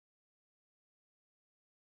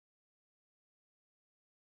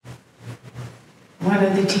One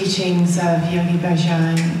of the teachings of Yogi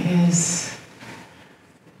Bhajan is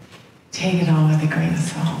take it all with a grain of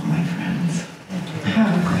salt, my friends.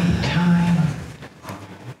 Have a great time.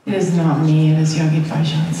 It is not me, it is Yogi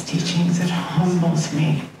Bhajan's teachings. It humbles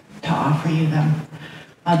me to offer you them.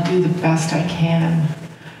 I'll do the best I can.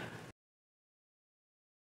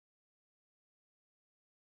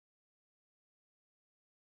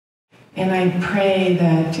 And I pray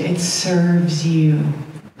that it serves you.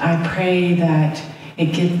 I pray that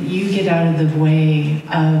you get out of the way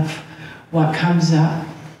of what comes up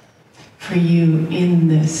for you in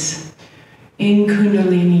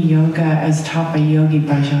Kundalini Yoga as taught by Yogi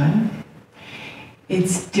Bhajan.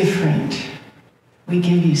 It's different. We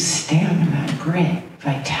give you stamina, grit,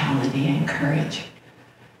 vitality, and courage.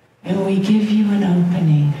 And we give you an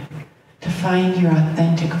opening to find your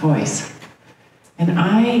authentic voice. And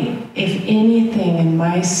if anything in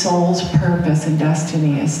my soul's purpose and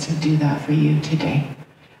destiny is to do that for you today.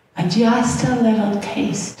 Just a little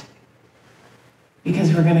taste.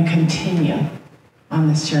 Because we're going to continue on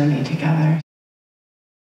this journey together.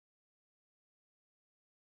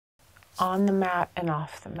 On the mat and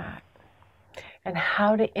off the mat. And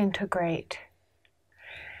how to integrate.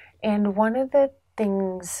 And one of the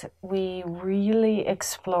things we really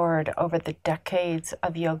explored over the decades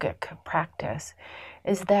of yogic practice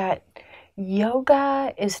is that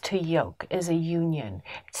yoga is to yoke, is a union.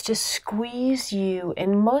 It's to squeeze you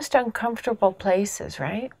in most uncomfortable places,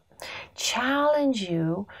 right? Challenge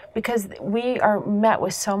you, because we are met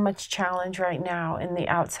with so much challenge right now in the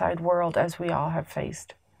outside world, as we all have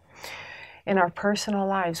faced. In our personal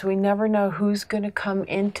lives, we never know who's going to come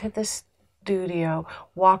into this studio,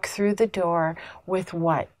 walk through the door with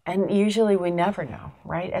what. And usually we never know,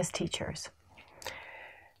 right, as teachers.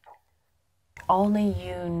 Only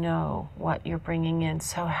you know what you're bringing in.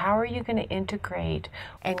 So how are you going to integrate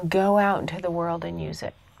and go out into the world and use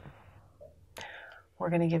it? We're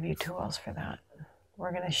going to give you tools for that.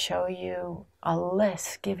 We're going to show you a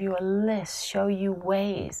list, give you a list, show you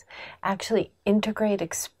ways, actually integrate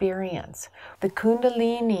experience. The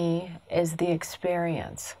Kundalini is the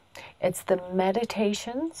experience. It's the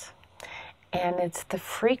meditations, and it's the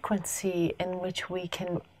frequency in which we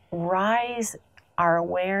can rise our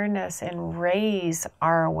awareness and raise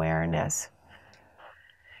our awareness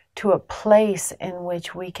to a place in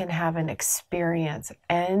which we can have an experience.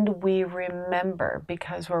 And we remember,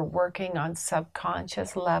 because we're working on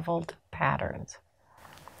subconscious leveled patterns.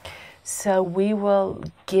 So we will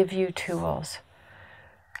give you tools,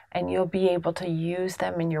 and you'll be able to use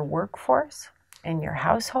them in your workforce, in your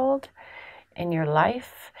household, in your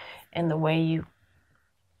life, in the way you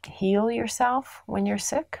heal yourself when you're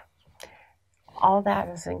sick. All that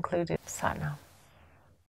is included in Satnam.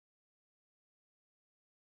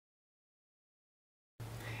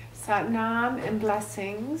 Satnam and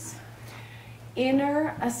blessings.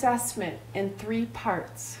 Inner assessment in 3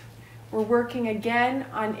 parts. We're working again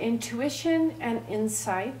on intuition and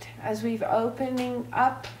insight as we've opening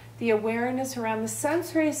up the awareness around the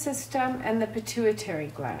sensory system and the pituitary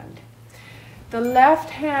gland. The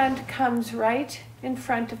left hand comes right in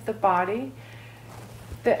front of the body.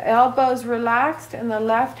 The elbows relaxed and the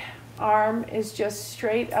left arm is just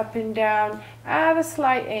straight up and down at a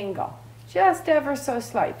slight angle. Just ever so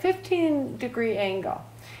slight, 15-degree angle.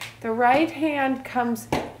 The right hand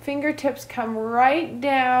fingertips come right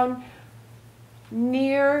down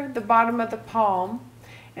near the bottom of the palm,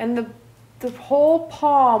 and the whole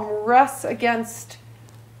palm rests against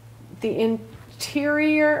the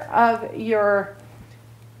interior of your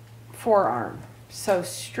forearm. So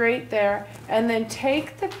straight there, and then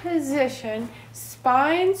take the position,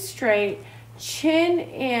 spine straight, chin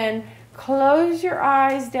in, close your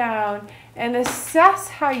eyes down, and assess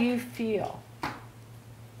how you feel.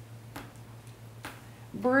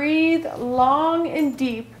 Breathe long and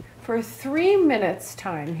deep for 3 minutes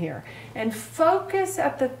time here, and focus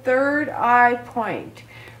at the third eye point,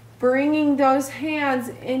 bringing those hands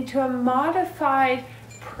into a modified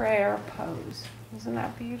prayer pose. Isn't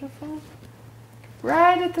that beautiful?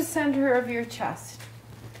 Right at the center of your chest.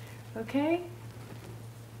 Okay?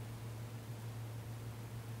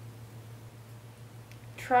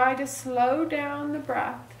 Try to slow down the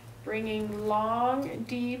breath, bringing long,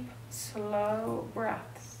 deep, slow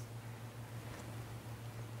breaths.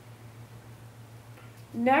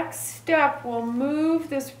 Next step, we'll move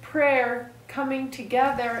this prayer coming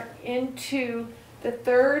together into the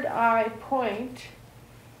third eye point,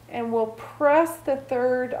 and we'll press the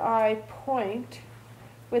third eye point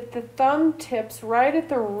with the thumb tips right at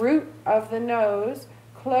the root of the nose.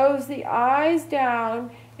 Close the eyes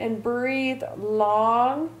down and breathe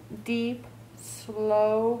long, deep,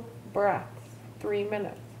 slow breaths. 3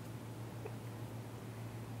 minutes.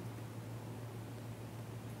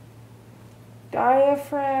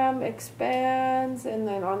 Diaphragm expands, and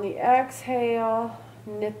then on the exhale,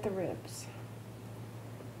 knit the ribs.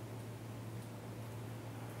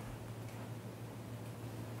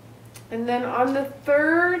 And then on the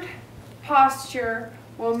third posture,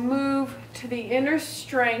 we'll move to the inner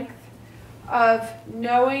strength of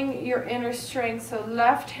knowing your inner strength. So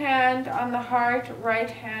left hand on the heart, right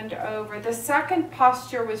hand over. The second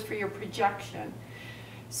posture was for your projection.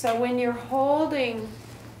 So when you're holding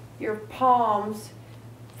your palms,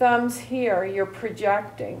 thumbs here, you're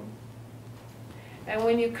projecting. And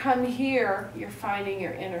when you come here, you're finding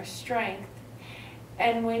your inner strength.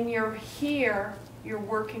 And when you're here, you're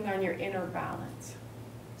working on your inner balance.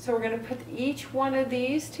 So we're going to put each one of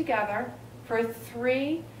these together for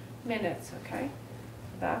 3 minutes, okay?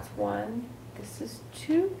 That's 1, this is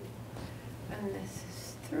 2, and this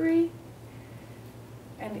is 3.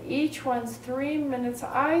 And each one's 3 minutes.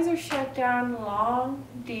 Eyes are shut down, long,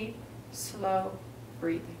 deep, slow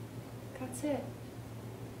breathing. That's it.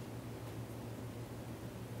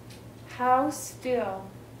 How still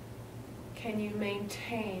can you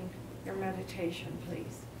maintain your meditation,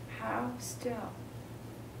 please? How still?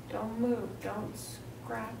 Don't move, don't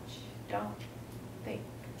scratch, don't think.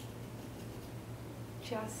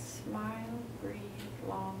 Just smile, breathe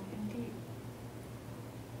long and deep.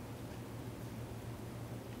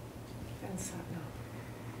 And Satnam.